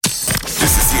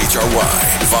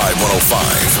WHRY, Vibe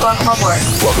 105. Welcome aboard.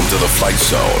 Welcome to the Flight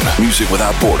Zone. Music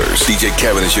without borders. DJ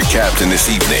Kevin is your captain this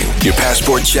evening. Your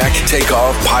passport check,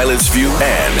 takeoff, pilot's view,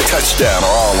 and touchdown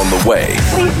are all on the way.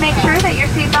 Please make sure that your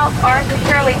seatbelts are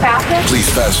securely fastened. Please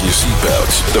fasten your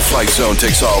seatbelts. The Flight Zone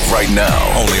takes off right now.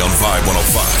 Only on Vibe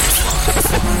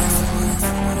 105.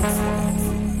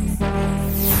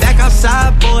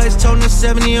 Outside boys, toting the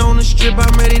 70 on the strip,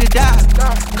 I'm ready to die.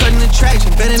 Cutting the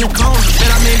traction, bet in the corner,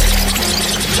 bet I'm in.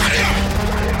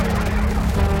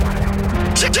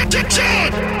 DJ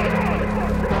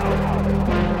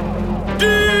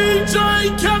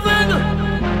Kevin!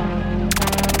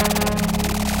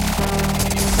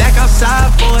 Back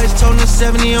outside boys, toting the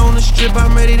 70 on the strip,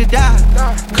 I'm ready to die.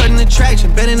 Cutting the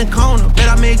traction, bet in the corner, bet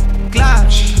I make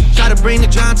glide. Try to bring the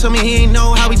John, tell me he ain't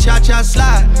know how we cha-cha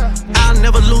slide. I'll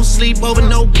never lose sleep over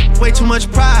no way too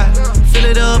much pride. Fill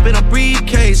it up in a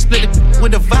briefcase, split it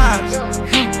with the vibes.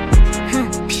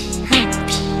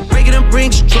 Breaking them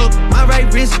Brinks truck, my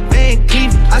right wrist Van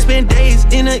Cleef. I spend days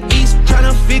in the east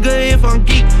trying to figure if I'm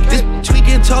geek. This we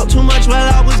can talk too much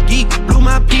while I was geek. Blew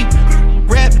my peak,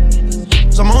 rap.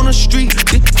 So I'm on the street.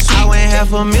 I went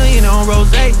 $500,000 on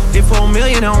rosé, did $4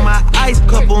 million on my ice,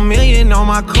 couple million on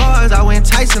my cars. I went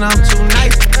Tyson, I'm too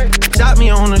nice. Shot me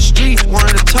on the street,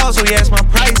 wanted to talk, so he asked my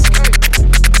price.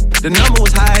 The number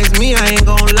was high as me, I ain't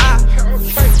gon' lie.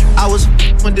 I was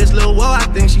with this little wall, I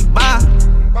think she buy.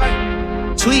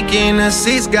 Tweaking the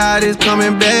 6 God is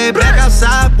coming back. Back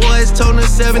outside, boys, toting the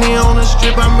 70 on the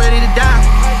strip, I'm ready to die.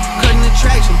 Cutting the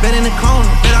traction, bet in the corner,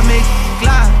 bet I make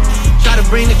glide. Try to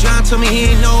bring the John, tell me he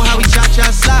ain't know how we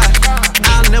cha-cha slide.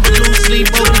 I'll never lose sleep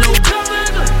over no.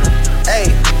 Hey,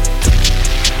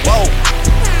 whoa.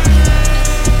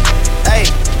 Hey,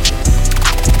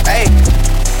 hey,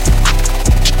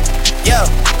 yeah.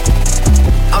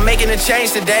 I'm making a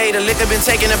change today. The liquor been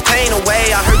taking the pain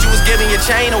away. I heard you was giving your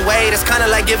chain away. That's kinda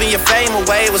like giving your fame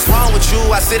away. What's wrong with you?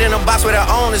 I sit in a box where the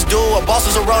owners do. A boss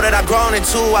is a role that I've grown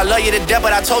into. I love you to death,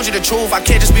 but I told you the truth. I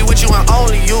can't just be with you and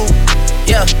only you.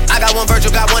 Yeah, I got one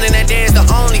Virgil, got one in that day, it's the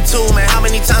only two, man. How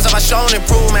many times have I shown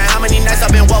improvement? How many nights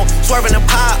I've been woke, swerving the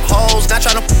potholes, not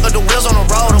trying to up the wheels on the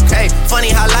road, okay?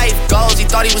 Funny how life goes, he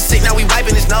thought he was sick, now we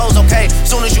wiping his nose, okay?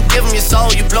 Soon as you give him your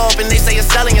soul, you blow up and they say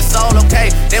you're selling your soul,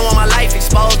 okay? They want my life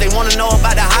exposed, they wanna know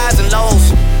about the highs and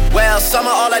lows. Well,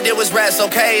 summer all I did was rest,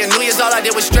 okay? And New Year's all I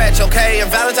did was stretch, okay?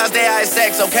 And Valentine's Day I had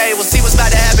sex, okay? We'll see what's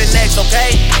about to happen next,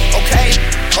 okay? Okay,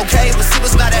 okay, we'll see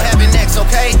what's about to happen next,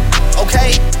 okay?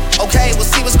 Okay, okay, we'll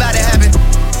see what's about to happen.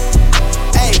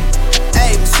 Hey,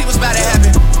 hey, we'll see what's about to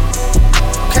happen.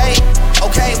 Okay,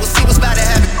 okay, we'll see what's about to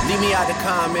happen. Leave me out the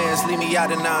comments, leave me out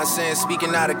the nonsense.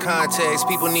 Speaking out of context,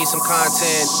 people need some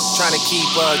content. Trying to keep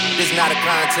up, this not a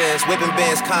contest. Whipping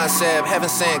bands concept, heaven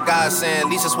sent, God sent. At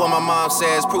least that's what my mom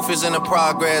says. Proof is in the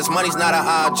progress, money's not an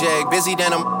object. Busy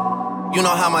than I'm. You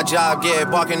know how my job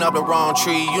get, barking up the wrong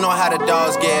tree. You know how the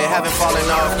dogs get, haven't fallen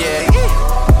off yet.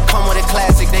 Come with a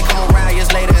classic, they come around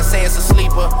years later and say it's a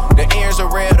sleeper. The earrings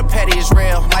are real, the petty is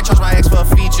real. Might charge my ex for a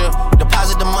feature.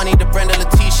 Deposit the money to Brenda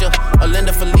Leticia, or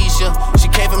Linda Felicia. She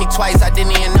came for me twice, I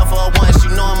didn't even know for her once.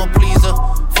 You know I'm a pleaser.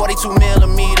 42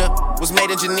 millimeter, was made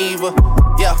in Geneva.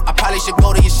 Yeah, I probably should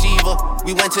go to Yeshiva.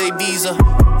 We went to Ibiza.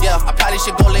 Yeah, I probably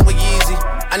should go link with Yeezy.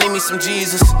 I need me some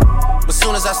Jesus. But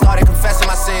soon as I started confessing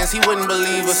my sins, he wouldn't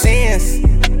believe us. Sins,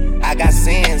 I got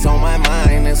sins on my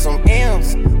mind and some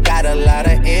M's. Got a lot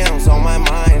of M's on my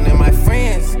mind and my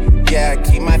friends. Yeah, I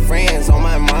keep my friends on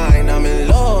my mind. I'm in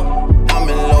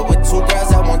love with 2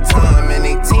 girls at one time and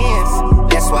they 10s.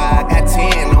 That's why I got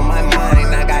 10 on my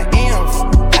mind. I got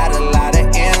M's, got a lot of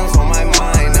M's on my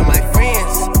mind and my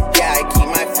friends. Yeah, I keep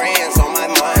my friends on my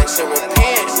mind. Should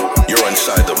repent. You're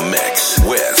inside the mix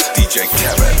with DJ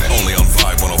Kevin, only on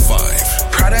Vibe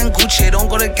 105. Prada and Gucci don't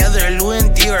go together. Louis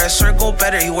and Dior, I swear go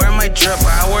better. He wear my drip,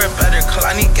 but I wear it better.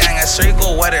 Kalani gang, I swear you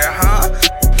go wetter, huh?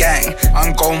 Gang,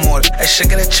 on go mode. I should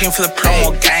get a chain for the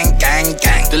promo. Gang, gang,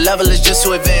 gang. The level is just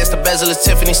too advanced. The bezel is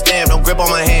Tiffany stamp. Don't grip on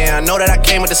my hand. I know that I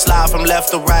came with the slide from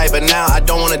left to right, but now I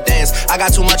don't wanna dance. I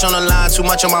got too much on the line, too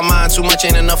much on my mind, too much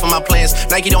ain't enough of my plans.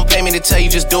 Nike don't pay me to tell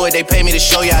you just do it. They pay me to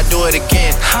show you I do it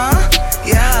again. Huh?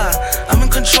 Yeah, I'm in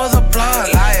control of the block.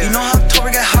 You know how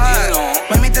October get hot.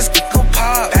 Might make this go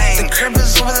pop. Bang. The crib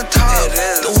is over the top.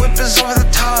 The whip is over the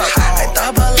top. I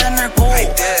thought about letting her go,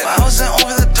 but I wasn't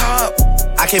over the top.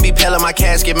 I can't be pale in my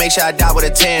casket, make sure I die with a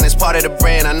 10. It's part of the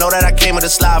brand. I know that I came with a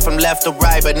slide from left to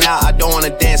right, but now I don't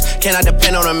wanna dance. Can I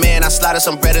depend on a man? I slided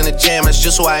some bread in the jam, that's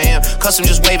just who I am. Custom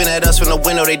just waving at us from the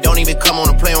window, they don't even come on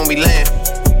the plane when we land.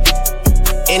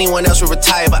 Anyone else would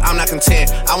retire, but I'm not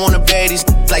content. I wanna bury these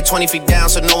like 20 feet down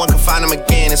so no one can find them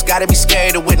again. It's gotta be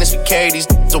scary to witness me carry these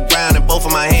around in both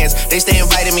of my hands. They stay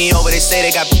inviting me over, they say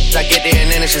they got I get there and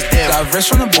then it's just them. Got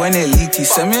rich from the boy named Elite,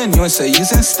 send me a new and say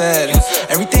use instead.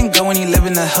 Everything good when he live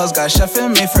in the hills, got chef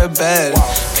and made for a bed.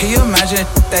 Can you imagine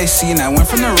that I seen? I went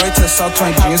from the road to South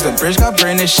 20 dreams, the bridge got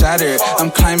burned and shattered.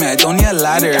 I'm climbing, I don't need a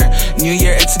ladder. New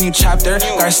year, it's a new chapter.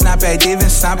 Got a snap I didn't even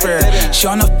snap her. She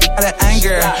on the out of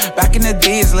anger. Back in the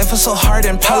days, life was so hard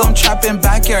and Pelham trapping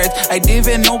backyards. I didn't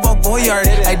even know about Goyard.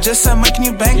 I just said Mike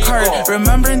new bank card.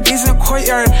 Remembering days in the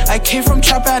courtyard. I came from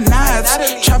trap at Nats.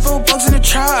 Trapping with bugs in the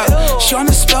trap. She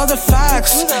wanna spell the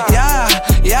facts. Yeah.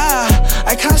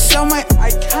 I can't sell my.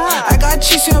 I got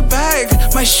cheese in a bag.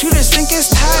 My shooters think it's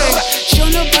tag. She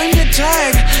wanna buy me a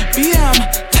jag. BM,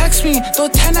 text me. Throw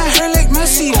 10 at her like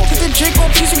Messi. Get the Draco,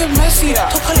 please get messy.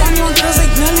 Took Kalani on girls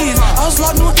like Nelly's. I was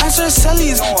locked, no answer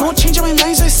Sellies. No change on my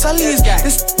lines like Sully's.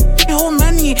 This whole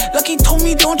many. Lucky told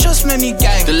me don't trust many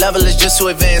gang. The level is just too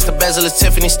advanced. The bezel is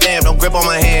Tiffany stamp. Don't grip on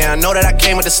my hand. I know that I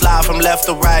came with the slide from left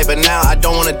to right, but now I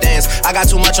don't wanna dance. I got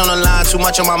too much on the line, too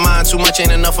much on my mind, too much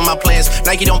ain't enough of my plans.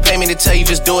 Nike don't pay me to tell you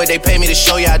just do it. They pay me to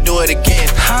show you I do it again.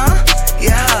 Huh?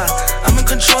 Yeah, I'm in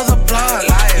control of the block.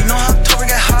 You know how October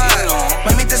get hot.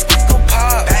 Might make this go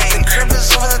pop. The crib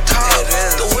is over the top.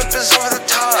 The whip is over the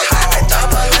top. I thought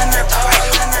about letting her pop.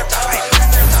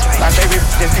 My baby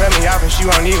just cut me off and she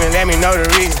won't even let me know the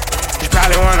reason. She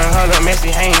probably wanna hold up messy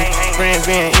hanging, friends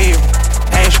being evil.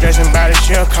 I ain't stressing about it,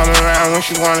 she'll come around when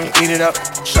she wanna eat it up.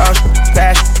 Sauce,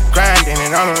 fast, grinding,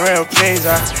 and I'm a real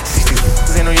pleaser.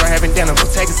 In New York having dinner, but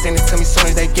take it, send it to me soon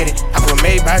as they get it. I put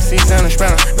made by seats on the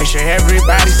sprinter. Make sure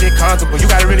everybody sit comfortable. You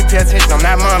gotta really pay attention, I'm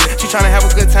not mommy. She tryna have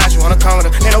a good time, she wanna come with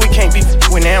her. They know we can't be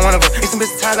with neither one of us. It's some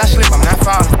busy times I slip, I'm not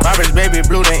falling. Robert's baby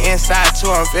blue, the inside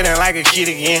too, I'm feeling like a kid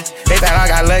again. They thought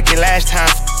I got lucky last time,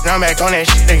 now I'm back on that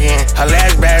shit again. Her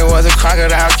last bag was a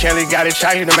crocodile, Kelly got it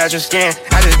chocolate to match her skin.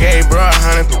 I just gave bro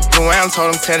 100 around,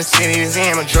 told him tell the city is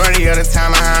in. Majority of the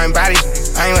time I ain't body,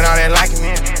 I ain't with all that liking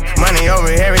it. Money over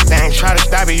everything, try to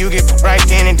stop it, you get right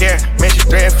then and there. Mission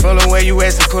thread full of where you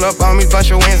at, so pull up on me,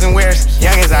 bunch of wins and wears.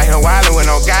 Youngins out here wildin' with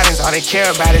no guidance, all they care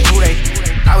about is who they.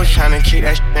 I was tryna keep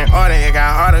that shit in order, it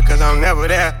got harder cause I'm never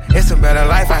there. It's a better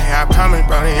life out here, I promise,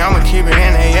 brody, I'ma keep it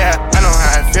in the air. I know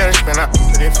how it feels to spend up,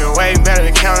 but it feel way better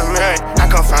to count a million. I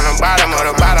come from the bottom of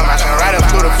the bottom, I shine right up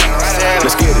through the field.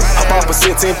 Let's get it. I'm off a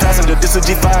 16 passenger, this a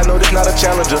G5, no, this not a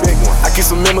Challenger. Big one. I keep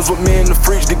some members with me in the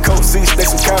fridge, the coat seats, they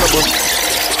some cannibals.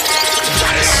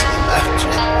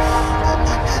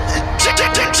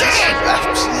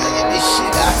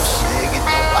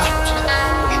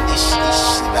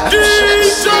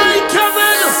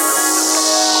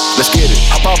 Let's get it.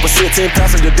 Hop off a 16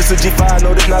 passenger, this a G5,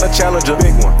 no, this not a Challenger.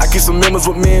 Big one. I keep some members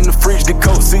with me in the fridge, the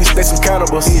coat seats, they some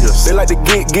cannibals. Eaters. They like to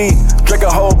geek, drink a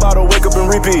whole bottle, wake up and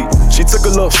repeat. She took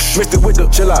a look, mixed it with the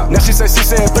chill out. Now she say she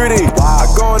saying 3D. Wow.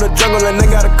 I go in the jungle and they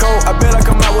got a coat, I bet I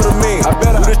come out with a mean. I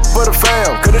bet I do this for the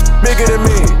fam, cause this bigger than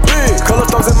me. Big. Color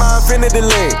stones in my infinity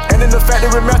lane, and in the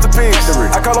factory masterpiece.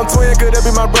 I call him twin, cause that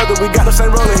be my brother. We got the same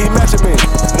roller, he matching me.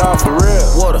 Nah, for real.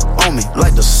 Water on me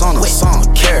like the sun, some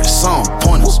carrots, some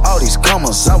pointers. All these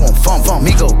commas, I want fun.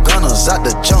 Me go gunners out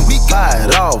the junk, buy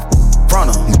it off.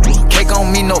 Front cake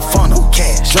on me, no funnel.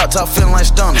 Cash. Drop top feeling like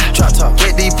stunner. Drop top.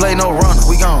 KD play no runner.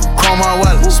 We gon' chrome my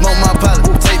wallet, smoke my pallet.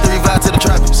 Take 3 vibe to the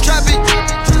tropics.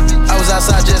 I was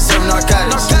outside just serving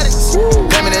narcotics.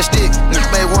 Pay me that stick.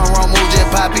 Made one wrong move, just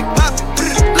pop it.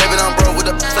 Leave it on bro with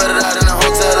the flooded out in the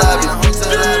hotel lobby.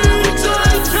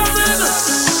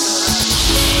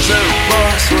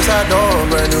 Suicide door,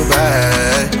 brand new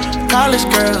bag. College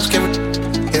girls give it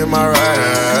in my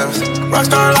raps.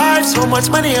 Rockstar life, so much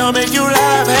money, I'll make you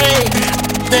laugh. Hey,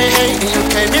 they hate and you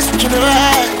can't miss what you never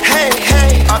had.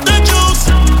 Hey, off the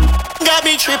juice, got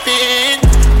me tripping.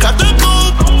 Cut the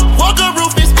coupe, walker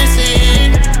roof is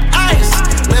missing. Ice,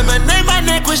 lemonade, my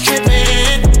neck was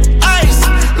tripping. Ice,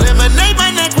 lemonade,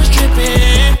 my neck was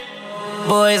tripping.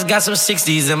 Boys got some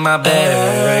 60s in my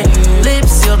bag.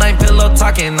 Lips sealed, ain't pillow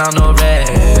talking on no rag.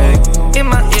 In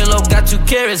my earlobe, got 2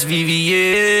 carats,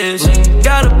 VVS.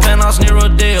 Got a penthouse near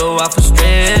Rodeo, out for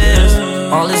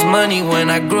stress. All this money, when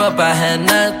I grew up, I had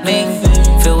nothing.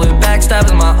 Filled with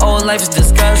backstabbing, my whole life is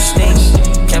disgusting.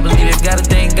 Can't believe it, gotta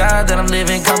thank God that I'm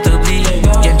living comfortably.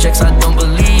 Get checks, I don't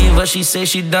believe, but she say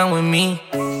she done with me.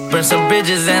 Burn some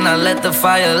bridges and I let the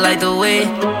fire light the way.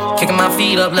 Kicking my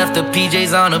feet up, left the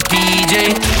PJs on a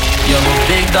PJ. Young a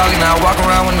big dog and I walk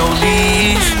around with no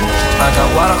leash. I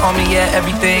got water on me, yeah,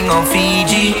 everything on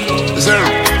Fiji.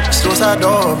 Suicide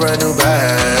door, brand new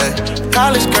bag.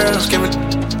 College girls give it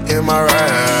in my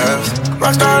raps.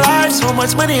 Rockstar life, so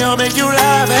much money, I'll make you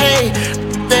laugh. Hey,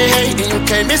 they hate and you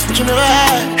can't miss what you never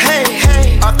had. Hey,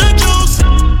 hey, off the juice,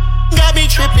 got me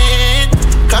tripping.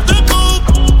 Cut the coupe,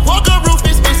 walker roof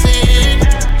is missing.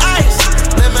 Ice,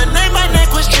 lemonade, my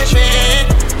neck was dripping.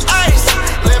 Ice,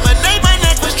 lemonade, my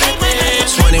neck was dripping.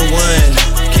 21,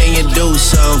 can you do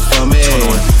something for me?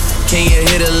 21. Can you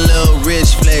hit a little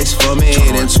rich flex for me?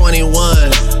 21. Then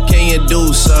 21, can you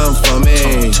do something for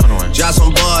me? 21. Drop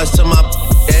some bars to my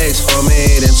ex for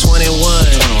me. Then 21,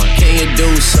 can you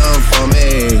do something for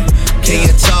me? Can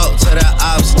you talk to the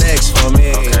ops next for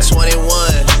me? Okay. 21,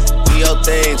 do your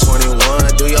thing.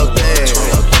 21, do your thing. Do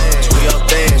your thing. Do your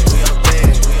thing. Do your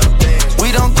thing. Do your thing.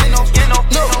 We don't get no.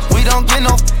 We don't get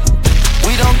no.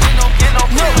 We don't get no.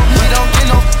 We don't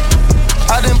get no.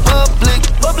 Out in public,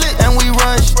 and we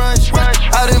rush.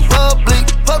 Out in public,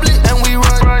 and we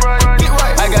run.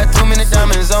 I got too many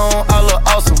diamonds on, I look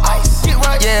awesome.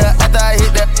 Yeah, after I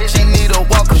hit that, she need a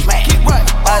walker.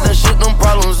 I done shoot them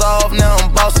problems off, now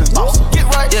I'm bossing.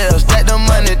 Yeah, stack the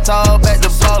money tall, back to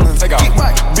ballin'.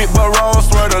 Big boy roll,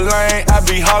 swear the lane, I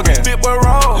be hogging. Big boy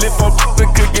roll, lift up the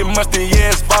cookie musty,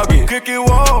 yeah, it's foggy. Cookie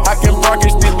wall, I can park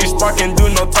it, still be sparking, do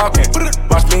no talking.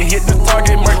 Watch me hit the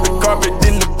target, mark the carpet,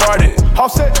 then the party.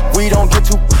 Offset, we don't get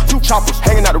two choppers,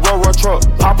 hanging out the road truck.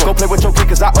 Pop up, go play with your kid,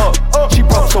 cause I up. She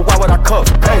broke, so why would I cuff?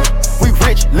 Hey, we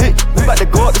rich, lit, we bout to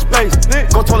go up the space.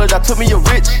 Go told her that took me a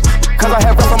rich, cause I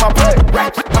have rest on my plate.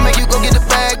 I make you go get the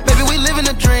bag, baby, we living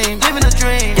a dream.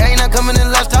 Gang not coming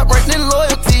in last, top ranking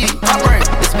loyalty.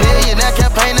 This millionaire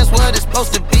campaign, that's what it's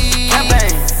supposed to be.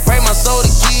 Pray my soul to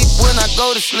keep when I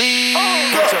go to sleep.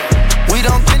 We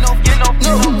don't get no.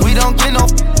 We don't get no.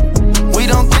 We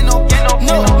don't get no. We don't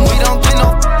get no. We don't get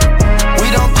no. We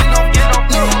don't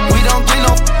get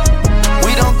no.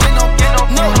 We don't get no.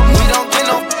 We don't get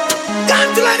no. Can't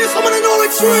tell you someone I know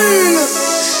it's real.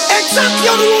 Exactly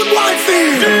how the road boy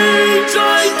feel.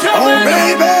 Oh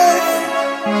baby,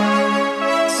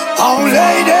 oh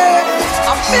lady,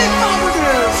 I'm big man with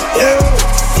this. Yeah,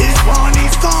 this one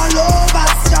is called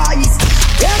Lover's Choice.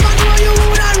 Yeah, man, know you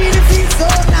would I really feel so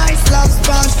nice, love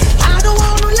sponge. I don't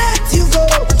wanna let you go.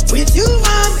 With you,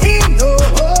 I'm in no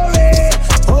hurry.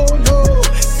 Oh no,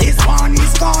 this one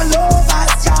is called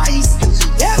Lover's Choice.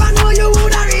 Yeah, man, know you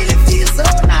would I really feel so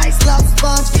nice, love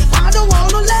sponge. I don't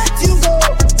wanna let you go.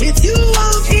 With you,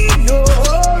 I'm in no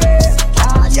hurry.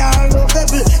 You're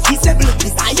lovable, kissable,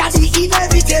 desire the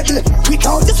inevitable.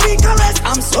 Without the sweet caress,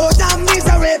 I'm so damn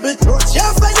miserable. Touch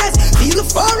your finesse, feel the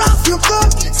fur off your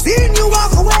coat. Seeing you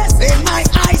walk away, see my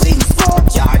eyes in smoke.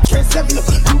 You're traceable,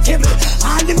 lookable.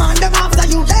 All the man them after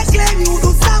you, they claim you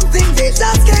do something they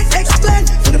just can't explain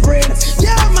to the brain.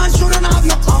 Yeah, man shouldn't have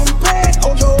no complaint.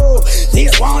 Oh no,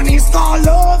 this one is called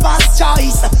Lover's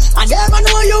Choice. I never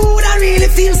know you would I really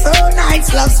feel so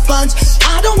nice, love sponge.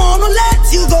 I don't wanna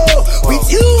let you go.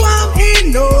 With you, I'm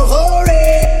in no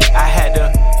hurry. I had to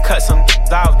cut some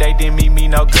out, they didn't mean me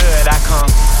no good. I come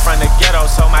from the ghetto,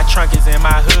 so my trunk is in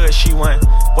my hood. She wouldn't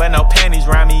wear no panties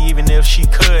around me, even if she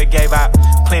could. Gave out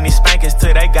plenty spankings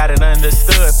till they got it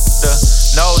understood. The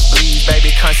nosebleeds,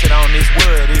 baby, come sit on this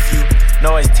wood. If you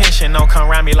know it's tension, don't come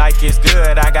around me like it's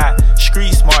good. I got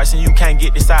street smarts and you can't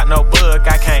get this out no book.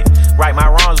 I can't right my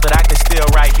wrongs, but I can still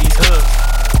write these hooks.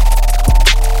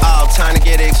 All time to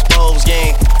get exposed,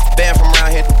 gang. Banned from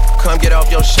around here, come get off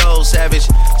your show, savage.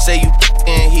 Say you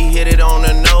and he hit it on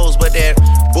the nose, but that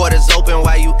border's open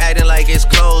while you acting like it's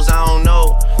closed. I don't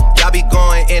know. Y'all be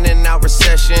going in and out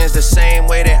recessions the same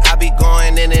way that I be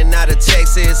going in and out of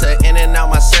Texas, or in and out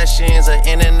my sessions, or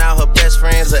in and out her best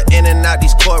friends, or in and out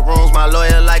these courtrooms. My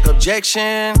lawyer like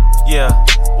objection. Yeah,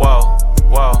 whoa.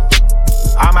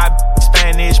 All my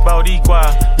Spanish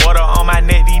Boricua. Water on my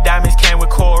neck, these diamonds came with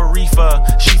Coral Reefer.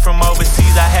 She from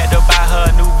overseas, I had to buy her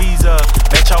a new visa.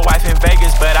 Met your wife in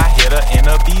Vegas, but I hit her in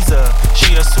Ibiza.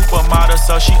 She a supermodel,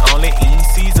 so she only eating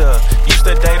Caesar. Used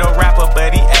to date a rapper,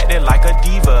 but he acted like a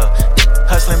diva.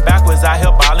 Hustling backwards, out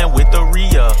here ballin' with the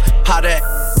Rhea. How that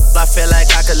I feel like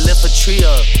I could lift a tree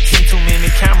up. Seen too many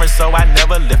cameras, so I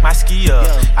never lift my ski up.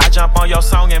 I jump on your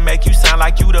song and make you sound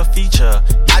like you the feature.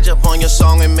 I jump on your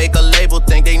song and make a label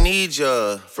think they need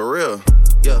ya. For real,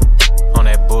 yeah. On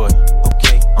that board,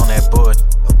 okay. On that board,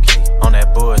 okay. On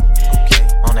that board, okay.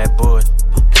 On that board,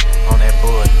 on that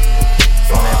board,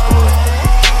 on that board,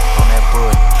 on that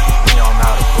board. We on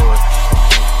out the board,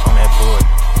 on that board,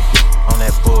 on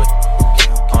that board,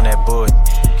 on that board,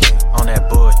 on that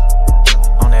board,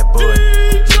 on that board.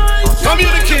 Come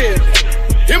here, the kid.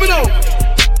 Hear me now.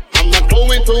 I'm not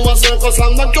going to a circus,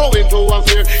 I'm not going to a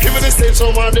fair. Give me the stage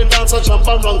somewhere, the dancer jump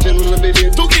around till the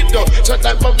baby to get up. Such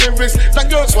type of lyrics that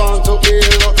girls want to hear.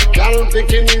 Can't Girl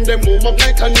picking in them move up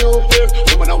like a nuclear.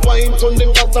 Woman a wine on the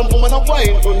bottom, woman a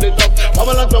wine on the top.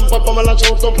 Pamela jump up, Pamela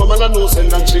shout up, Pamela no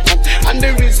send and she up. And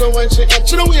the reason why she up,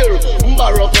 she don't wear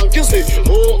Barrow Funk, you see.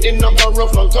 Oh, in a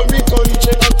Barrow Funk, a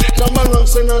country up. Come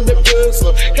around, send on the place.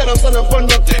 Get up, stand up,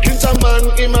 and up. It's a man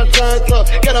in my title.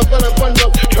 Get up, stand up, and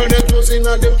up. Turn the clothes in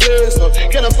the place.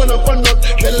 Get up, stand up, and up.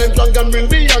 Tell them drunk and bring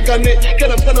the agony.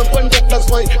 Get up, stand up, and up. That's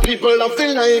why people are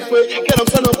feel like we. Get up,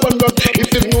 stand up, and up.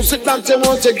 If it's music that they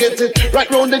want to get it, right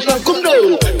round the clock, come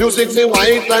down. Music the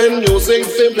white line, music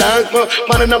the black.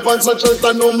 Man in a pants and shirt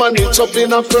and no man it's up in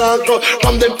a frock.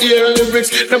 From them ear lyrics,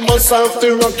 they must have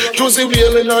to rock. Choose the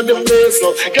wheeling on the place.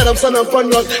 Get up, stand up, and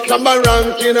rock. Come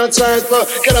rank in a chart.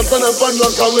 Get up, stand up, and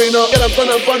rock, arena. Get up, stand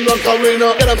up, and rock,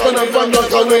 arena. Get up, stand up, and rock,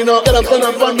 arena. Get up, stand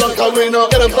up, and rock, arena.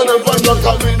 Get up, stand up, and rock,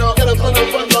 arena. Get up, stand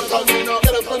up, and rock, arena.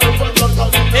 Get up, stand up, and rock,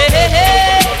 arena. Hey, hey,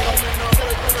 hey.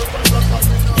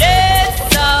 Yes,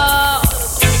 sir.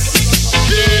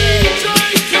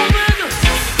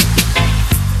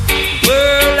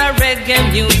 World of reggae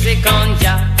music on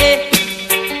ya.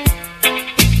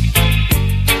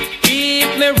 Keep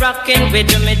me rocking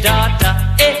with me daughter.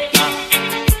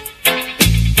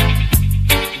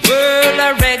 World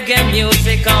of reggae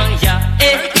music on ya.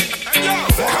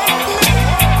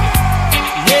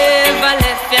 Never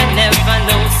left ya, never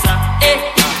lose ya.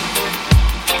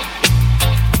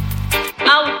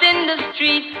 Out in the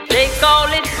street, they call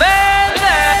it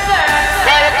murder.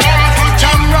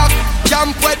 Jam rock,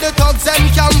 jump where the thugs and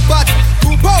camp at.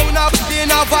 2 pound of in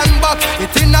a van back.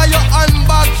 It inna your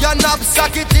handbag, your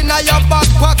knapsack, it inna your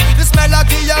backpack. The smell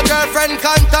of your girlfriend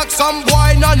contact. Some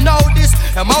boy not know this.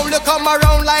 Them only come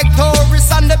around like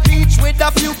tourists on the beach with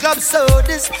a few club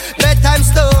sodas, bedtime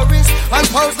stories, and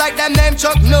pose like them name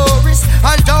Chuck Norris.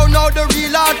 And don't know the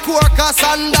real hardcore, cause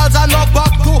sandals are no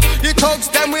back to. The thugs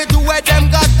them we do where them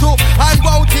got to. And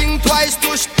won't think twice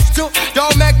to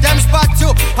don't make them spot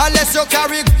you. Unless you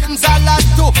carry guns a lot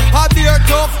too. A beer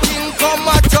tough thing come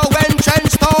at you. When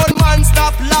trench town man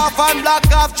stop laugh and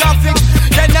block off traffic.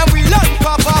 Then we learn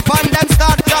pop up and them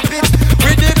start clap it.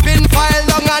 We dip in file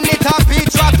long and it happy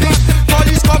traffic.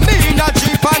 Police come in a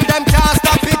jeep and them can't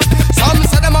stop it. Some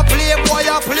say them a playboy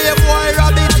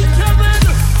rabbit.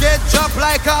 Get dropped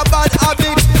like a bad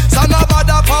habit. Some of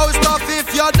other post off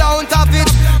if you don't have it.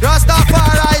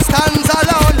 Rastafari stands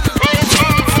alone.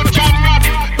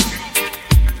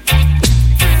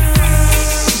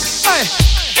 Hey.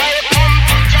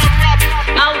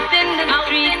 Out in the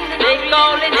street, they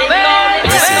call it.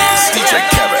 This is DJ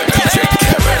Kevin,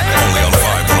 only on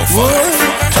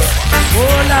 505. Oh,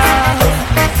 Lord.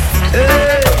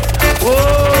 Hey.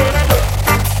 Oh,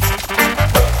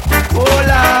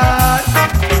 Lord.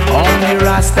 Only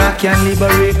Rasta can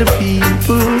liberate the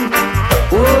people.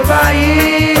 Over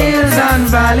hills and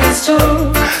valleys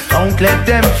too. Don't let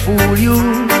them fool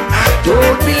you.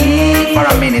 Don't believe for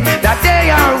a minute that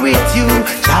they are with you.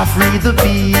 Jah free the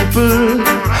people.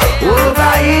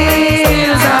 Over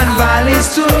hills and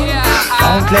valleys too.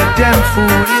 Don't let them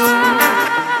fool you.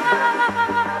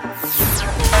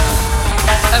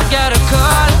 I've got a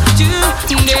call to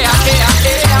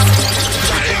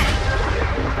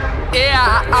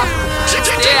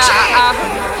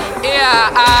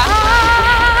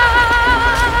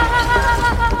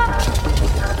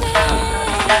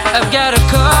I've got a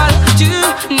call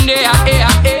today,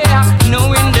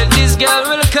 knowing that this girl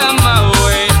will come my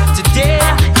way today.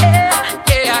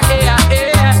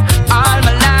 All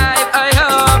my life I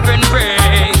hope and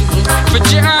pray for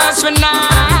just one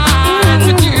night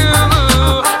with you,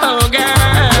 oh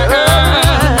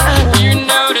girl. You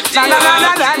know the deal.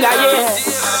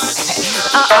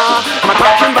 I'm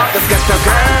talking about this ghetto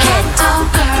girl.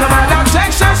 No matter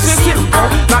Texas is simple.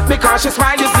 Not because she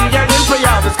smile, you see her in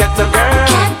prayer. This ghetto girl.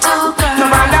 No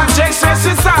matter Texas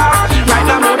is hard. Right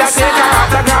now, me that take her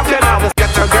autograph. You know this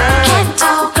ghetto girl.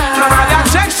 No matter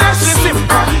Texas is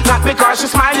simple. Not because she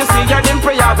smile, you see her in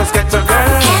prayer. This ghetto girl.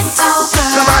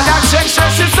 No matter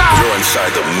Texas is hard. You're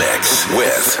inside the mix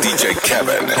with DJ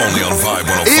Kevin, only on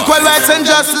 505. Equal rights and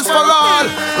justice for all.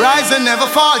 Rise and never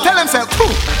fall. Tell them, say,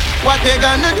 what they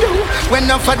gonna do when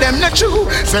enough of them not true?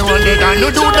 Say what they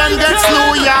gonna do, them get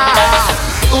slew, yeah.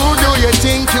 Who do you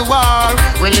think you are?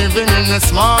 We're living in a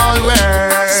small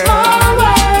world.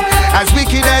 As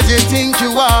wicked as you think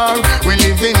you are, we're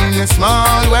living in a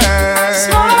small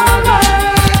world.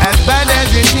 As bad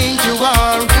as you think you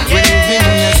are, we're living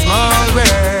in a small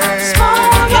world.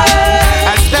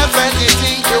 As tough as you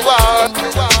think you are.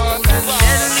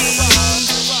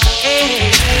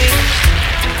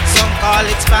 Some call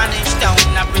it Spanish Town,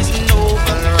 a prison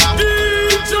oval round.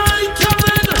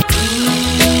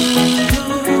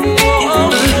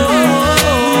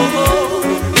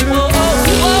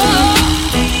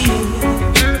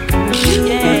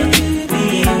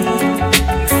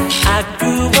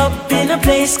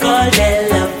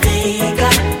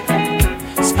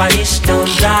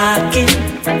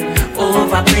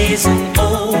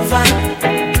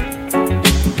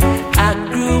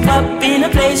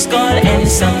 place called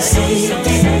NSC.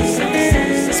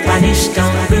 Spanish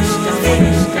Town groove.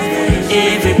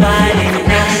 Everybody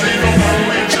now.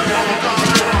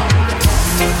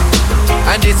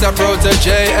 And it's a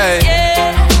protege, eh?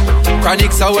 Yeah.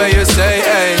 Chronics are where you say,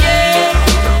 eh?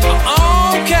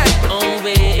 Yeah. Okay. Oh,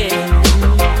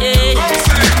 yeah. Yeah.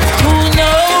 Who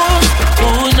knows?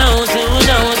 Who knows? Who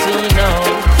knows? Who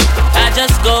knows? I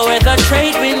just go where the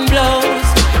trade wind blows,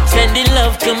 sending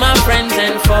love to my friends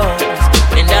and foes.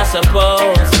 And I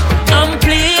suppose I'm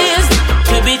pleased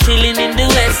to be chilling in the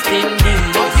West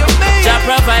Indies. Jah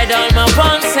provide all my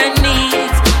wants and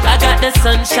needs. I got the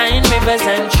sunshine, rivers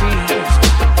and trees.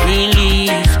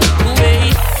 Relief,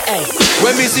 wait, hey.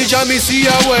 When me see Jah, me see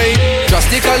a way.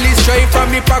 Drastically straight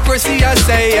from hypocrisy, I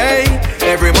say, hey.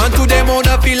 Every man to them own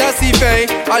a philosophy.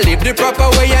 I live the proper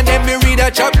way and then me read a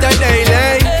chapter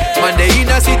daily. Man, they in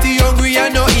a city hungry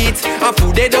and no eat. And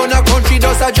food they down a country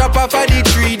does a drop off of the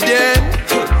tree then.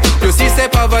 You see say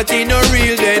poverty no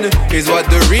real then, is what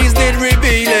the reason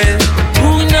revealing.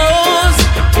 Who knows?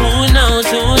 Who knows?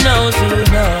 Who knows? Who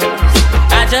knows?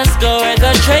 I just go where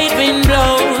the trade wind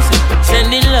blows,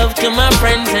 sending love to my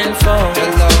friends and foes.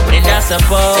 And I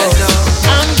suppose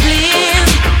I'm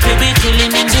pleased to be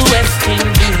chilling in the West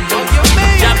Indies.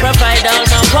 Jah provide all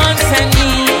my wants and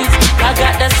needs. I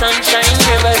got the sunshine,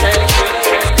 rivers and trees.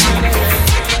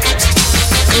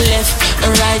 Left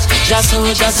and right, just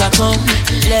soldiers are come.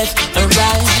 Left and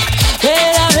right,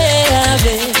 hey.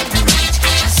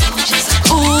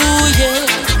 Ooh yeah,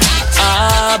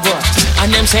 ah boy.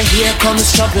 And them say here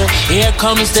comes trouble, here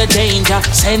comes the danger,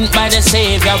 sent by the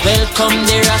Savior, welcome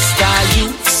the Rasta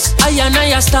youths. I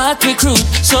start recruit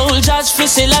soldiers for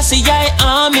Selassie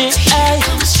army. Ay.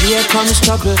 Here comes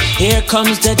trouble, here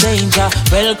comes the danger,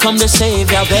 welcome the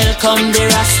Savior, welcome the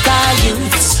Rasta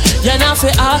youths. You know for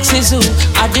ask is who,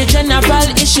 at the general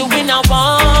issue we now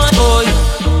want. Boy,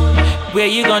 where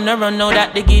you gonna run now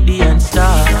that the Gideon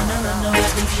star?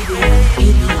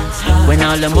 When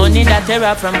all the money that they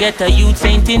rob from ghetto youths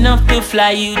ain't enough to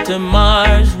fly you to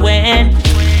Mars. When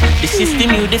the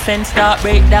system you defend start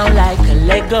break down like a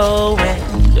Lego. When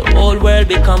the whole world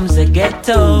becomes a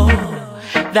ghetto,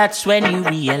 that's when you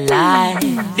realize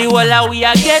the whole of we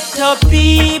are ghetto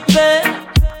people.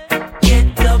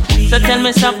 So tell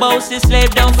me some about this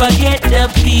slave, don't forget the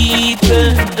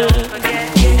people.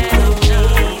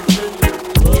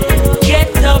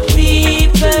 Ghetto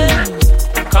people.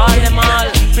 Call them all.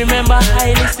 Remember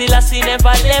Haile Selassie never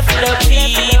left the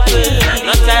people.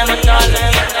 No time at all.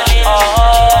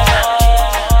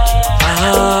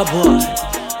 Ah boy.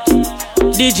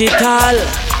 Digital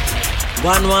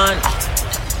 1-1.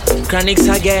 Chronics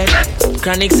again.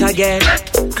 Chronics again.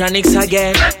 Chronics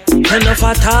again. Enough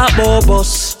a talk about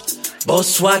bus.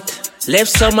 Bus what? Left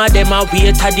some of them a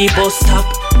wait at the bus stop.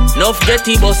 Nuff get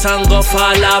the bus and go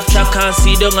fall off track and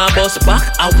see down a bus back.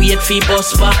 I wait for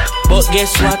bus back. But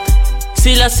guess what?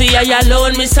 Selassie I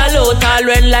alone, me salute all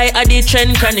when like a the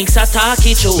trend chronics attack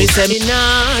it show. Me say me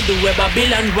nah do where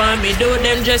Babylon want me do.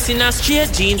 Them dress in a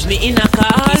straight jeans, me in a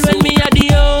car. When me a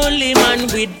the only man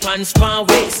with pants pan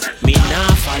waist, me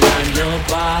nah follow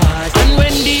nobody. And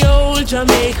when the old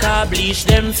Jamaica bleach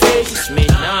them face, me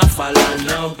nah follow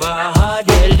nobody.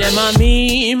 Tell them a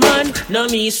me man, no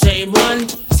me same one.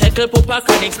 Settle Papa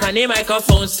Chronics on the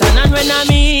microphone stand. And when I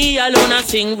me alone I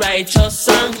sing righteous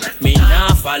song, me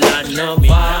nah follow nobody.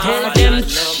 Tell them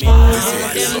This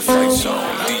is the Fight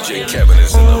Zone. DJ Kevin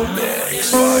is in the mix.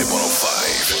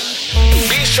 5105.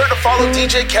 Be sure to follow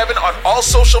DJ Kevin on all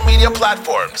social media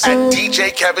platforms at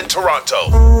DJ Kevin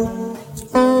Toronto.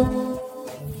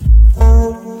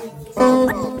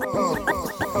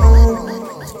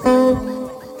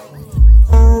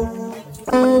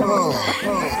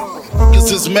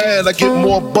 Is mad, I get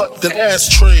more butt than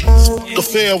ashtrays. The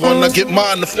fair one, I get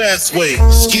mine the fast way.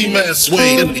 Ski mask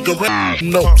way, and the garage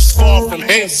notes. Far from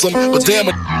handsome, but damn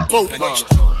it, both.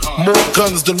 More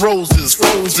guns than roses,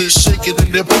 roses shaking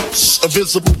in their boots. A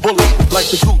visible bully, like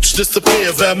the gooch,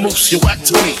 disappear, vamoose, you whack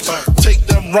to me. Take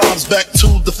them rhymes back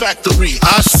to the factory.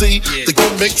 I see the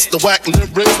gimmicks, the whack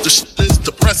lyrics, the shit is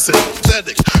depressing,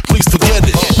 pathetic. Please forget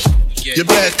it. You're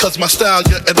mad cause my style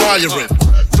you're admiring.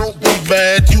 Don't be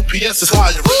mad, UPS is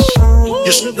hiring.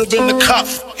 You should have been the cop,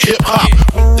 hip-hop.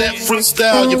 With that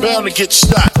freestyle, you're bound to get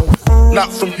shot.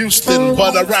 Not from Houston,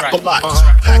 but I rap a lot.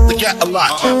 Pack the gat a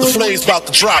lot, the flame's about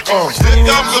to drop. Here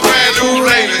comes a brand new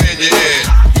flavor in your ear.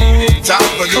 Top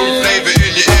of new flavor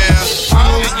in your ear.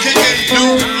 I'm kicking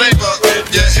new flavor in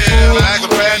your ear. Like a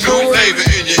brand new flavor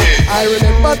in your ear. I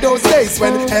remember those days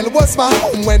when hell was my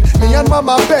home when me and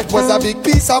mama bed was a big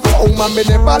piece of foam. And me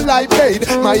never lie paid,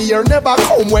 my ear never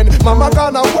come. When mama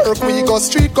gonna work, we go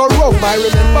street, go roam. I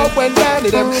remember when Danny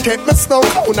them take me snow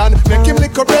cone and make him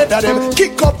lick a bread at them,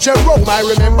 kick up Jerome. I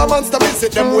remember monster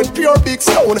visit them with pure big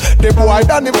stone. The boy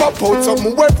Danny pop out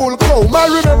something way full chrome. I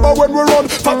remember when we run,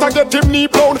 Fata get him knee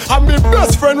blown, and my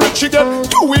best friend Richie get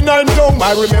 2 in 9 down.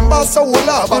 I remember Soul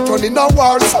Lava turning a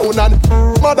war zone, and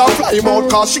mother fly him out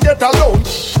cause she get alone.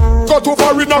 Got to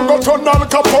foreign and got on Al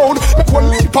Capone. Make one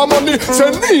leap of money,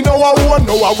 say me know I won't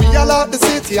know how we all out the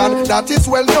city, and that is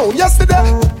well known. Yesterday,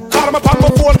 call me on my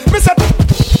phone, me said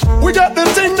we get the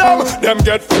thing them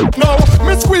get now.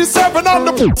 Me squeeze 7 on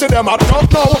the pussy, them I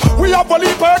don't know. We have a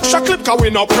leap extra clip cause we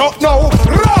not broke now.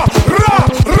 Ra, ra,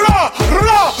 ra,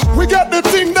 ra. We get the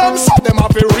thing them, so them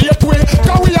have a rate way.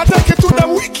 Cause we are taking to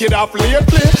them wicked up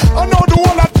lately. I know the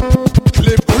one that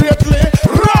live greatly.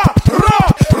 Ra, ra,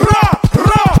 ra,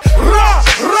 ra, ra,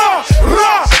 ra,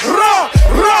 ra, ra,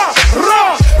 ra, ra,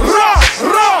 ra,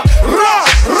 ra,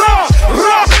 ra, ra,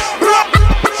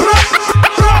 ra,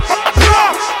 ra, ra.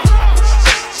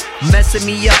 Messing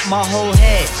me up my whole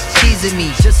head, teasing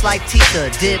me just like Tita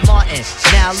did Martin.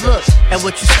 Now look at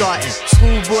what you starting.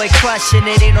 Schoolboy crushing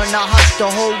it ain't on the hush, the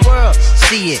whole world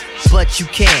see it, but you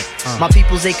can't. My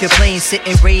peoples they complain, sit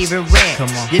and rave and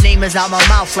rant. Your name is out my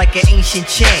mouth like an ancient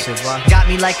chant. Got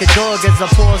me like a dog as I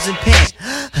pause and pant.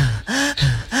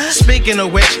 Speaking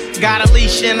of which, got a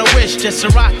leash and a wish just to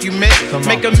rock you, miss.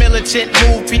 Make a militant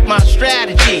move, peep my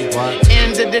strategy.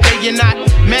 End of the day, you're not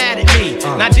mad at me.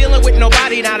 Not dealing with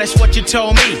nobody, now that's what you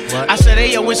told me. I said,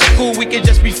 hey yo, it's cool, we can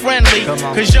just be friendly.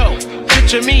 Cause yo,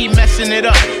 picture me messing it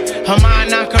up. Her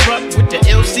mind not corrupt with the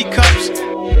LC cups.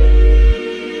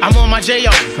 I'm on my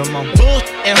J.O. Bull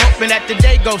and hoping that the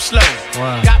day goes slow.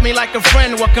 Got me like a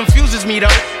friend, what confuses me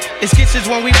though? It's kisses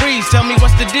when we breathe, tell me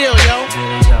what's the deal, yo?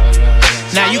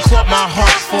 Now you caught my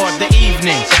heart for the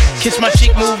evening. Kiss my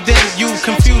cheek, moved in, you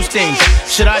confuse things.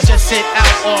 Should I just sit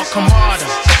out or come harder?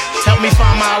 Help me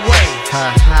find my way.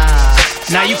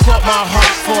 Now you caught my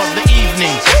heart for the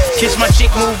evening. Kiss my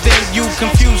cheek, moved in, you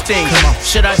confuse things.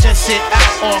 Should I just sit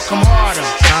out or come harder?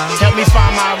 Help me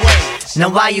find my way. Now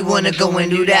why you wanna go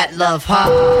and do that, love, huh?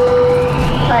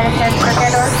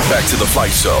 Back to the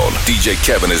Fight Zone. DJ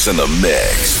Kevin is in the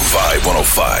mix. Vibe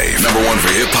 105. Number 1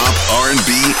 for hip-hop,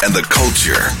 R&B, and the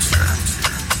culture.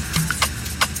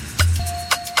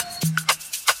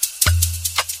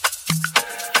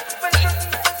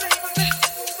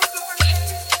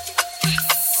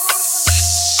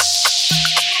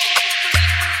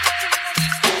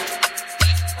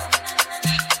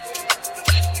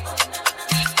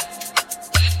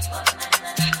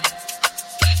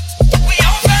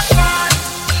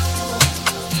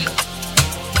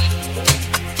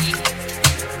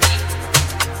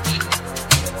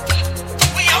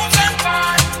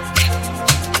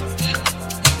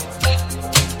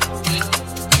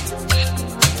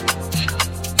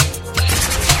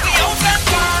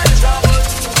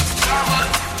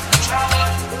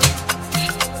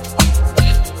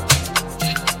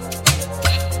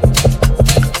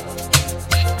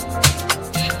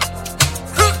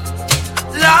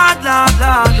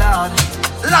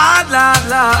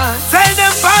 Tell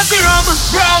them party rum,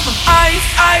 ice,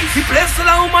 ice. The place full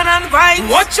of woman and vibes.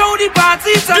 Watch how the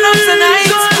party turn up tonight.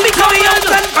 We going out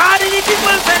and party, the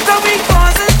people better we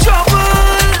causing trouble.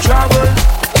 Trouble,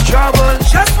 trouble.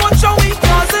 Just watch how we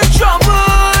causing trouble.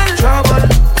 Trouble,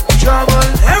 trouble.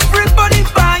 Everybody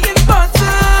buying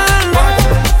bottle,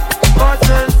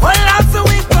 bottle. Well, after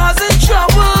we causing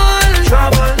trouble,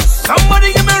 trouble.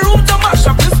 Somebody give me room to mash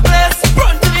up this place.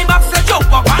 Run to the back, say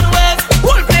jump up and wait.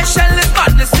 Whole place shell is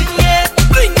madness in here.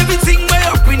 Bring everything way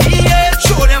up in the air.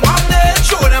 Show them up there,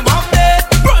 show them up there.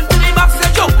 Run to the back, say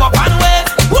jump up and wait.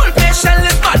 Whole place shell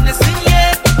is madness in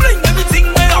here. Bring everything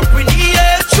way up in the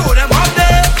air. Show them up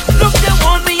there. Look, they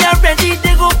want me already.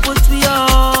 They go put me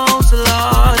out,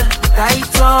 Lord.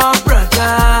 Tight up,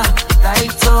 brother.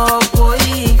 Tight up, boy.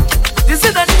 This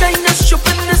is the kind of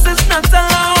shopping. This is not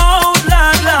allowed,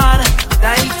 Lord, Lord.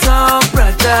 Tight up,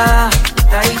 brother.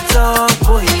 Tight up,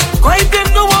 boy. Quite them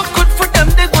know what good for them,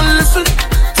 they gon' listen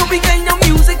to be kind of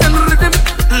music and rhythm.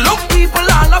 Look, people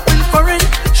all up in foreign,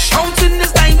 shouting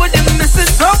this time what them missing.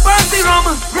 So party rum,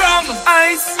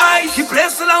 ice, ice. The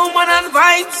place full of woman and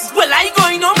vibes. Well, I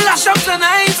going home lash up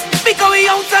tonight. Because we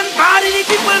out and party, the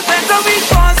people better we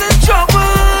causing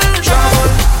trouble.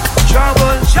 Trouble,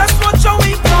 trouble. Just watch how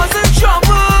we causing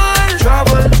trouble.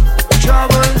 Trouble,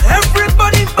 trouble.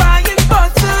 Everybody buying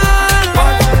bottle,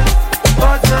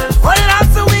 bottle. Well,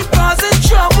 after we causing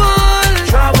trouble,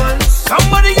 trouble.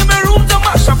 Somebody give me room to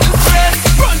mash up this place.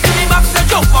 Run to the back, say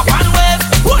jump up and wave.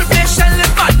 Whole place shall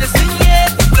live bad.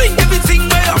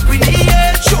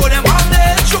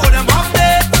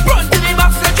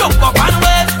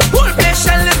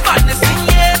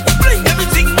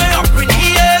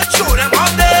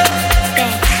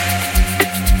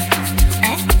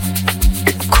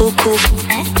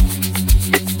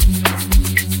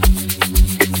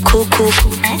 Cuckoo.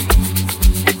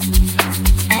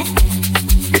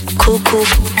 Cuckoo.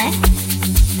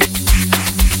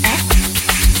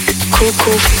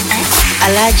 Cuckoo.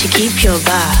 I like to keep your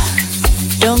bar.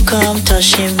 Don't come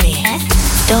touching me.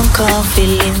 Don't come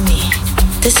feeling me.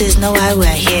 This is not why we're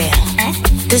here.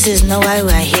 This is not why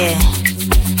we're here.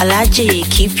 I like to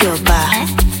keep your bar.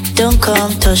 Don't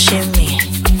come touching me.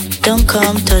 Don't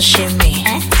come touching me.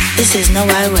 This is not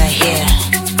why we're here.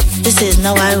 This is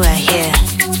not why we're here.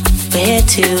 We're here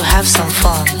to have some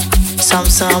fun.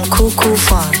 Some cool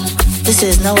fun. This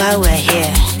is not why we're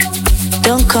here.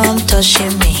 Don't come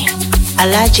touching me. I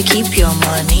like to keep your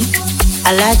money.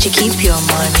 I like to keep your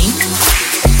money.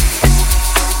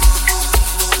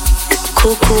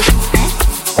 Cuckoo.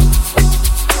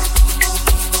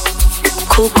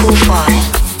 Cuckoo fun.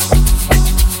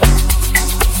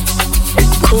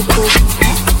 Cuckoo.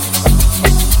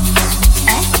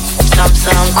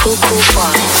 Some cuckoo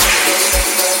fun.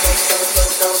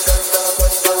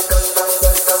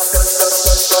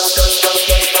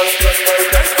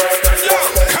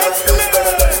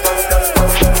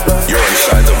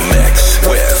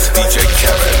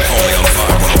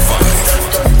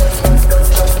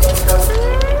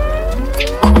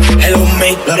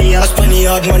 Me ask money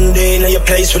hard one day in your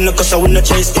place when the cause I wanna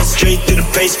chase this straight to the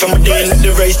face from a day in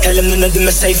the race. Tell them none of them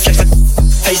are safe. Like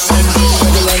face done.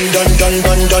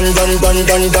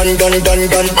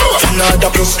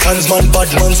 Another plus clansman,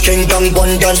 bad man's king down,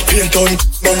 one dance, paint on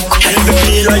man. And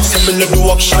very like something to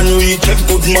do action. We check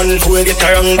good man before we get a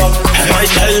wrong back. My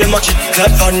style them a chit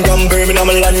clap and gum, Birmingham,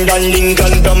 London,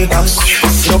 England, Bam.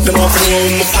 Snap them off and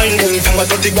home, find them from a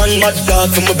 31 mad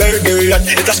dog from a berry.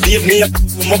 It has gave me a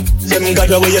them got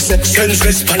away a sex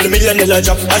senseless pan the $1 million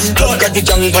job. As dog got the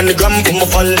jump on the gram from a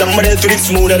fall down. My head to it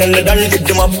smoother than the done. Get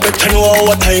them up better know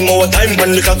our time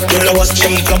on the clock. When I was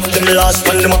jump up them last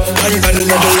pan them up. Pan the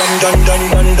middle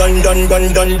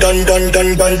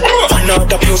done.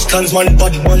 Another plus clansman,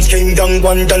 bad man's king down,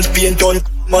 one dance paint on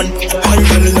man. Pan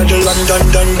the middle done.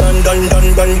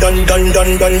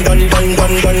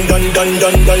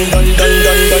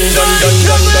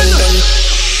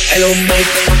 Hello, mate.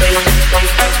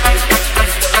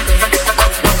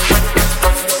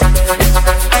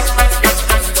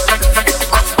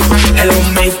 Hello,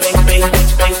 mate.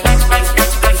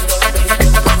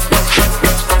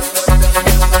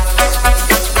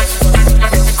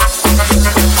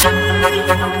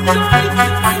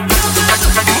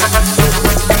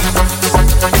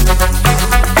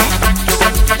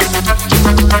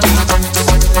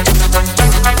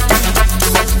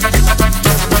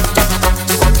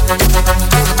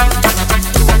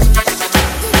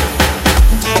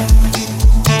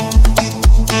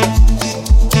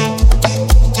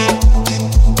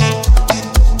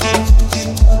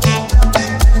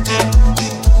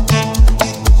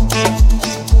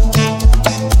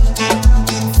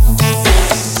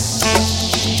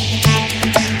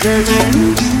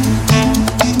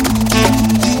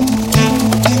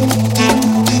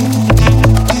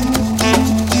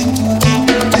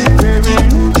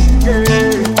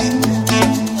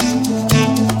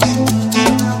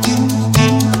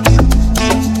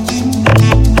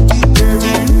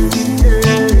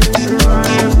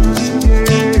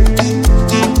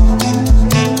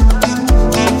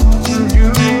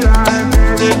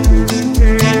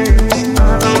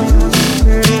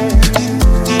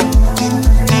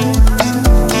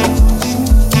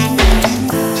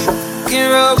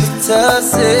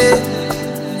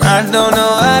 I don't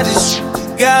know how this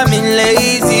got me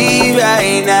lazy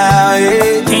right now,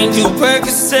 yeah. Can't do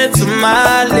Percocet to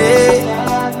my leg.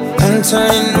 I'm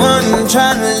turning one,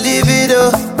 trying to live it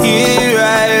up. Yeah,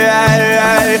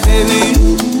 right, baby.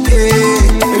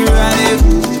 Yeah, right,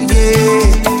 yeah.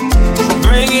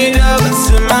 Bring it over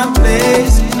to my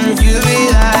place. You be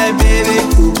like, baby,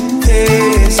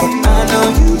 hey, so I know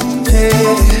you pay.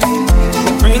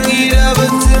 Bring it over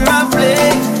to my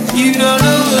place. You don't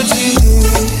know what you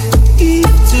do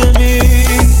to me.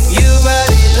 Your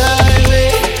body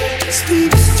like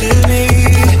speaks to me.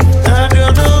 I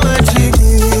don't know what you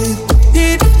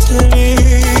did to me.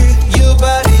 Your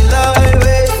body like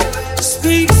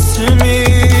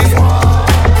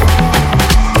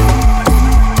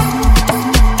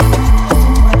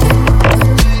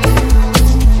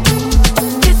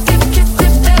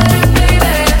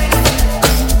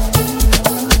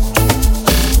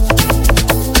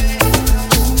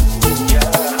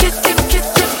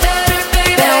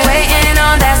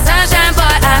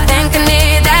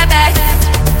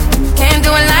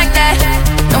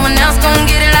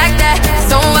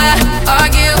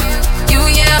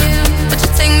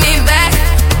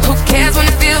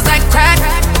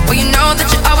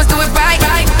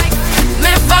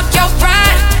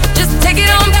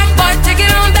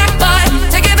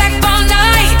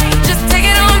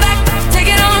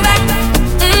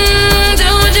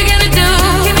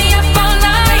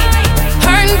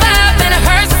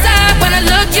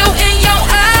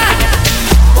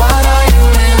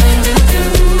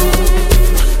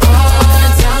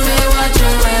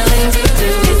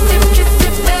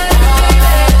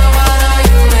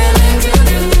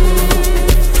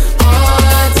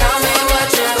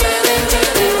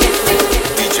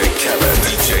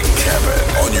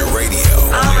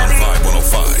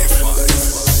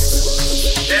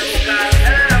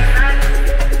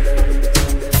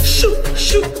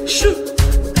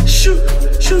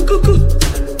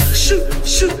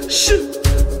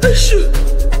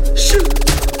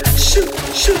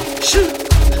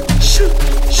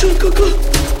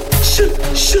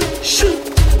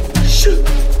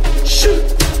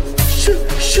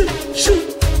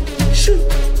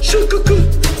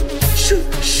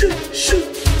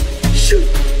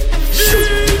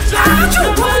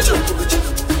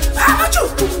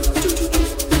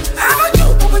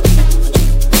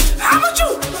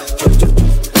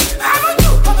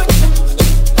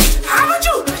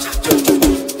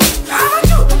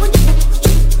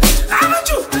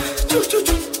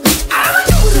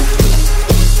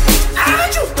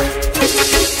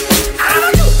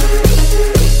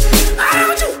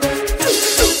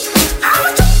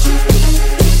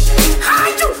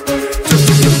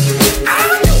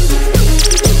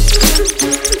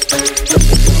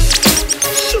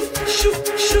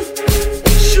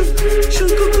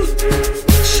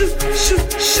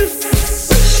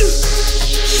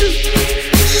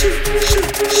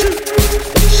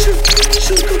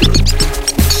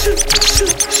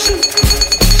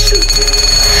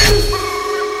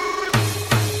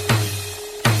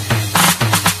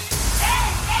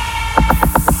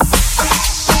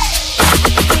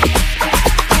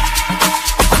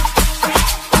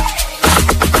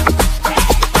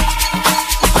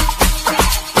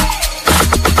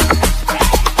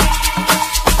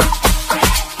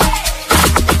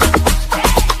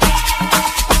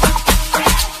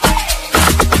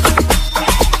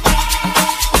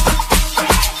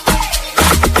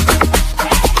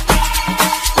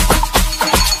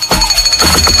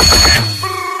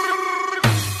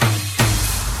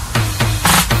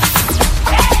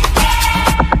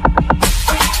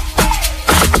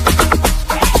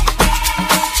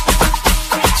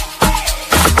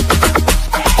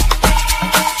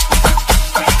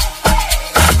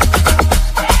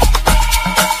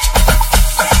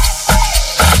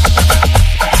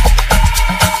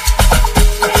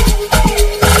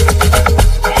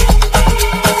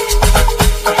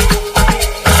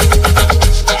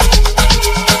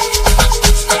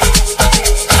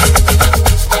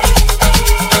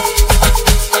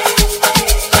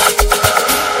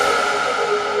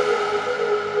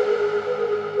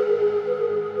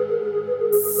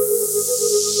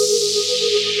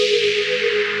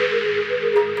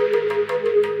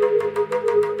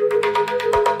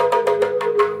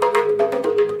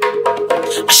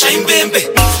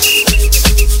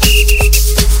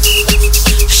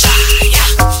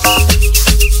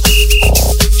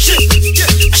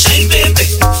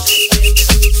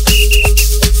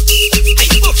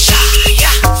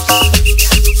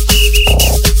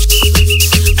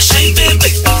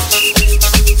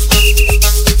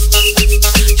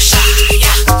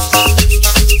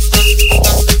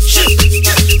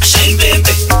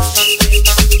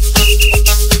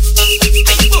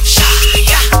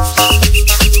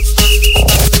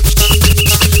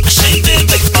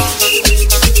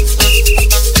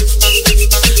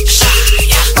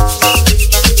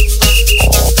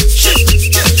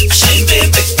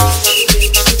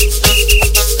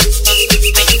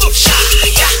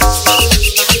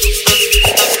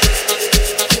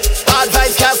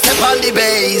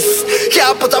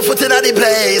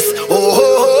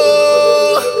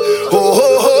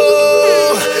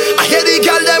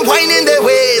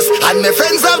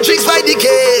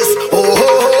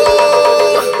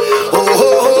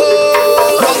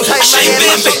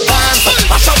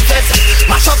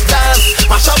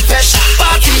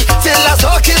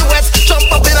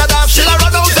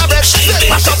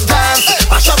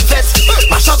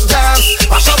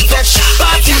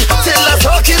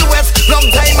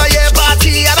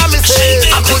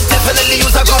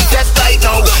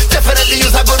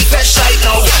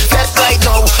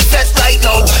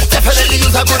Definitely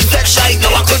use a good flex right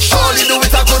now. I could surely do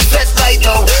it a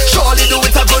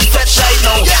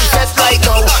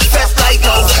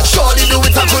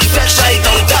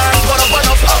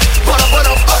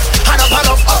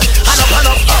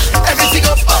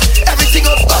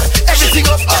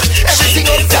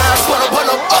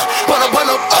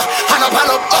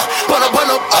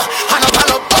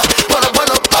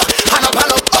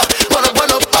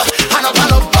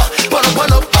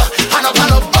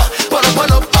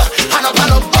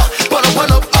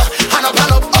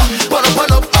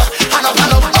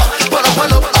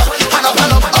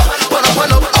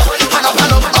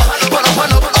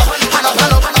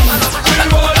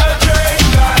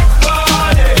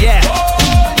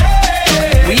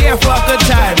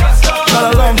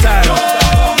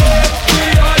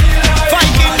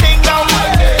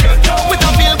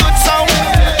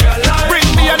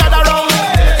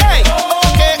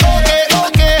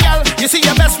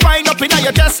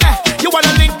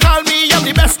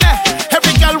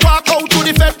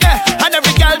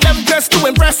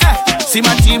See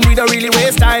my team, we don't really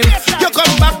waste time. You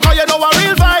come back, cause you know a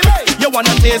real vibe. You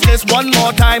wanna taste this one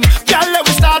more time? Girl, let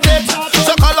me start it.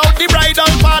 So call out the bridal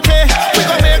party. We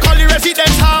gon' make all the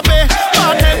residents happy.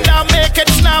 Bartender, make it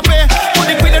snappy.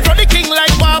 Put the queen in front of the king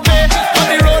like Barbie.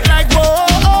 On the road like whoa,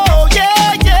 oh,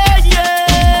 yeah, yeah,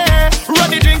 yeah.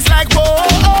 Run the drinks like whoa,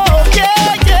 oh,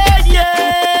 yeah, yeah,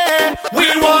 yeah.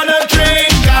 We wanna drink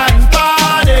and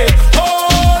party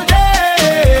all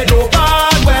day. No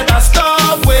bad weather,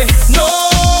 stop way, no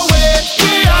way.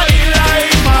 We are the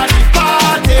life of the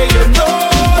party, you know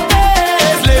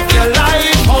this. Live your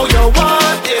life how you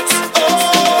want it,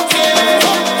 okay.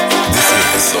 This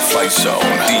is the Fight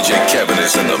Zone. DJ Kevin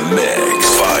is in the mix.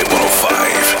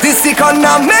 5105. This economy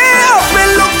of me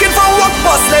looking for work,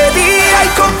 boss lady. I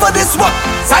come for this work.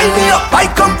 Sign me up. I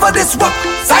come for this work.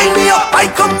 Sign me up. I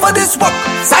come for this work.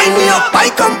 Sign me up. I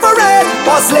come for it,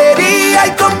 boss lady. I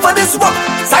come for this work.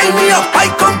 Sign me up. I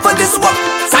come for this work.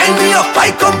 Sign me up.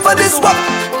 I come for this work.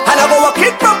 And I go work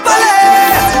it properly.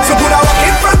 So put I walk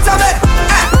in front of it,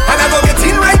 and I go get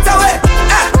in right away.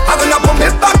 I'm gonna put me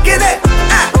back in it.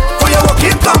 For your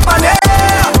working company.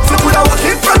 So put I walk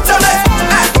in front of it,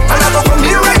 and I go put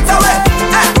me right away.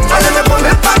 And then I put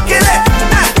me back in it,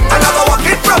 and I go walk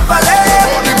it properly.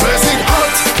 Oh, the place is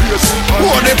hot.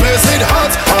 Oh, the place is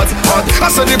hot, hot, hot. I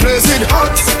said the place is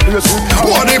hot.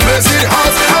 Oh, the place is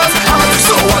hot, hot, hot.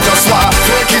 So I just want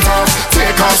take it off,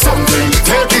 take off something,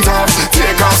 take it off,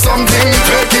 take off something,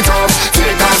 take it off,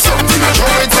 take off something. I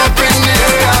throw it up in the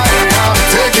air.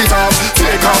 Take it off,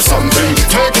 take off something,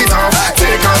 take it off,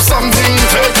 take off something,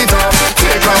 take it off,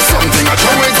 take off something. I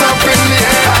throw it up in the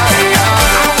air.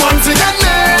 I want to get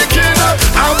naked,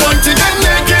 I want to get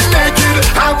naked, naked.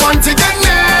 I want to get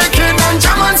naked and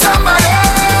jam on somebody.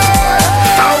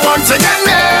 I want to get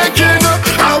naked,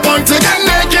 I want to get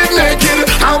naked, naked.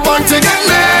 I want to get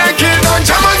naked and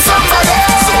jam on somebody.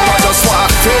 So I just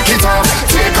want take it off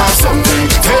something,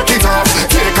 take it off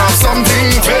something,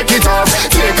 take it off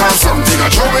something. I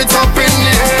throw it up in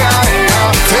the air.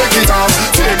 Take it off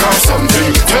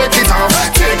something, take it off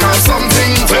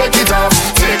something, take it off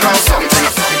something.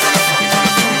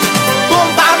 Boom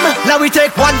bam, now we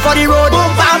take one for the road.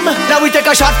 Boom bam, now we take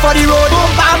a shot for the road.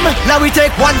 Boom bam, now we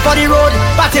take one for the road.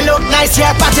 Party look nice,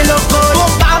 yeah, party look good.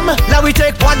 Boom bam, now we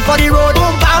take one for the road.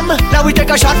 Boom bam, now we take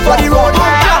a shot for the road.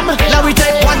 Boom bam, now we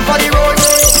take one for the road.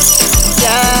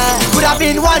 Yeah, could have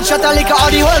been one shot of liquor or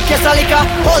the whole case of liquor.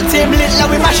 Whole team lit, now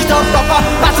we mash it up proper.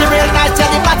 Party real nice, yeah,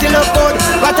 the party look good.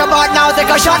 Right about now, take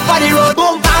a shot for the road.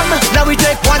 Boom bam, now we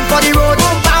take one for the road.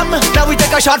 Boom bam, now we take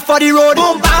a shot for the road.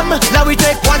 Boom bam, now we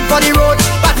take one for the road.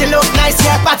 Party look nice,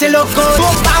 yeah, party look good.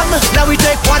 Boom bam, now we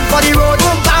take one for the road.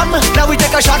 Boom bam, now we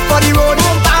take a shot for the road.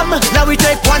 Boom bam, now we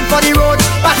take one for the road.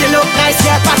 Party look nice,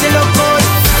 yeah, party look good.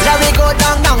 Now we go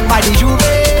down by the Juve.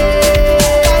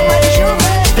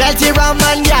 Plenty rum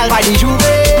and gal by the Juve.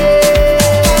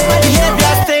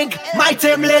 Behavior stink, my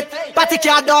team lit. Party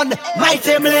car done, my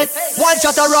team lit. One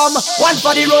shot of rum, one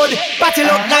for the road. Party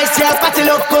look nice, yeah, party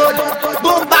look good.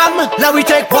 Boom bam, now we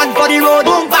take one for the road.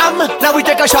 Boom bam, now we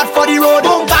take a shot for the road.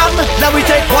 Boom bam, now we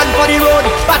take one for the road.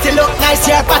 Party look nice,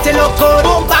 yeah, party look good.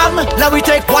 Boom bam, now we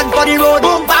take one for the road.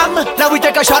 Boom bam, now we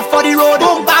take a shot for the road.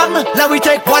 Boom bam, now we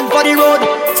take one for the road.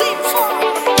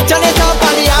 Turn it up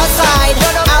on the outside,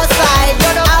 outside,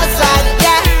 outside,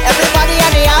 yeah. Everybody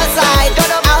on the outside,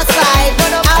 outside,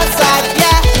 outside,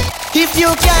 yeah. If you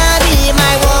can't be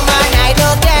my woman, I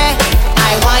don't care.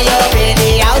 I want you to be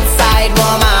the outside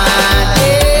woman,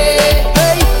 yeah.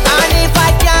 Hey. And if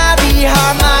I can't be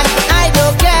her man, I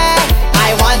don't care.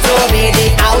 I want to be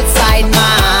the outside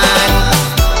man.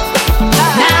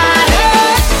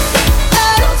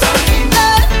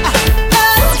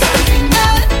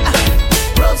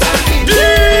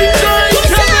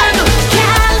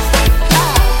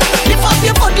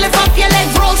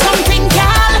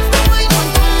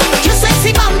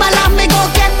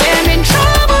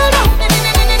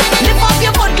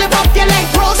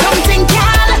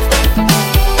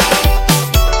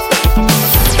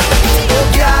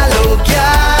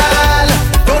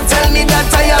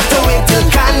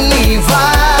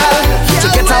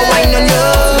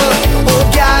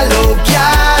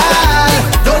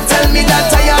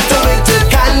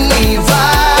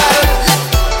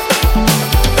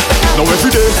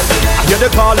 They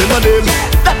calling my name.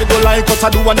 That they don't like what I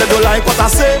do and they don't like what I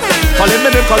say. Calling my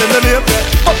name,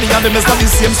 but me and them is not the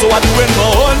same, so I doing my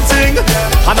own thing.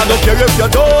 And I don't care if you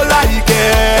don't like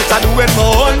it, I doing my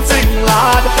own thing,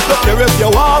 lad. Don't care if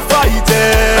you want to fight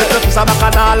it. The piece of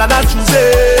bacchanal and I choose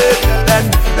it. Then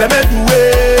let me do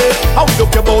it. I don't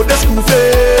care about the school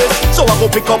face. So I go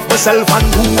pick up myself and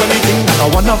do anything that I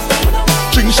wanna.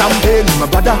 Drink champagne with my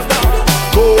brother.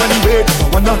 Go anywhere that I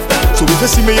wanna. So if you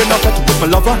see me in a flat with my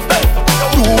lover,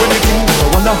 do anything that I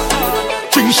wanna.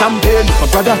 Drink champagne with my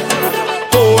brother.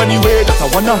 Go anywhere that I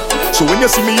wanna. So when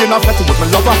you see me in a flat with my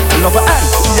lover,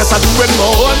 yes, I do it my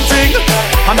own thing.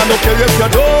 And I don't care if you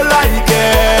don't like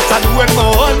it. I do it my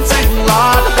own thing,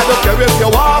 Lord. I don't care if you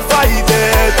want to fight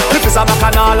it. If it's a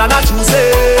bacchanal and I choose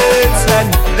it, then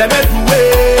let me do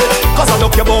it. Cause I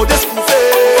don't care about this.